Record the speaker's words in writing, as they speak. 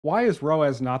Why is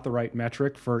ROAS not the right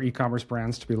metric for e-commerce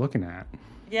brands to be looking at?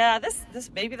 Yeah, this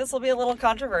maybe this will be a little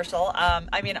controversial.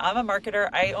 I mean, I'm a marketer.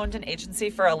 I owned an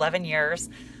agency for 11 years,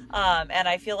 and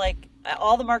I feel like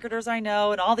all the marketers I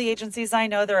know and all the agencies I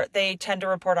know, they tend to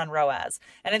report on ROAS,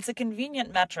 and it's a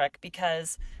convenient metric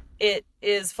because it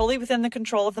is fully within the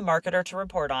control of the marketer to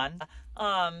report on.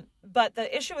 But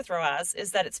the issue with ROAS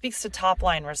is that it speaks to top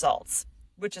line results,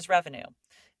 which is revenue.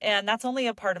 And that's only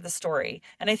a part of the story.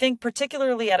 And I think,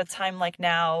 particularly at a time like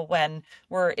now, when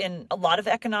we're in a lot of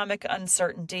economic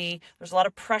uncertainty, there's a lot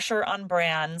of pressure on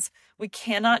brands. We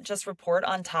cannot just report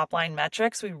on top line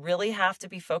metrics. We really have to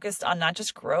be focused on not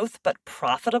just growth, but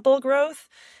profitable growth.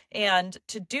 And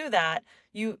to do that,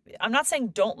 I'm not saying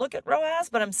don't look at ROAS,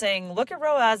 but I'm saying look at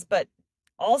ROAS, but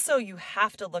also you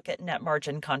have to look at net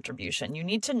margin contribution. You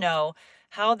need to know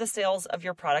how the sales of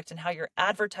your product and how your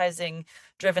advertising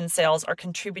driven sales are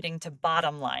contributing to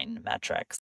bottom line metrics.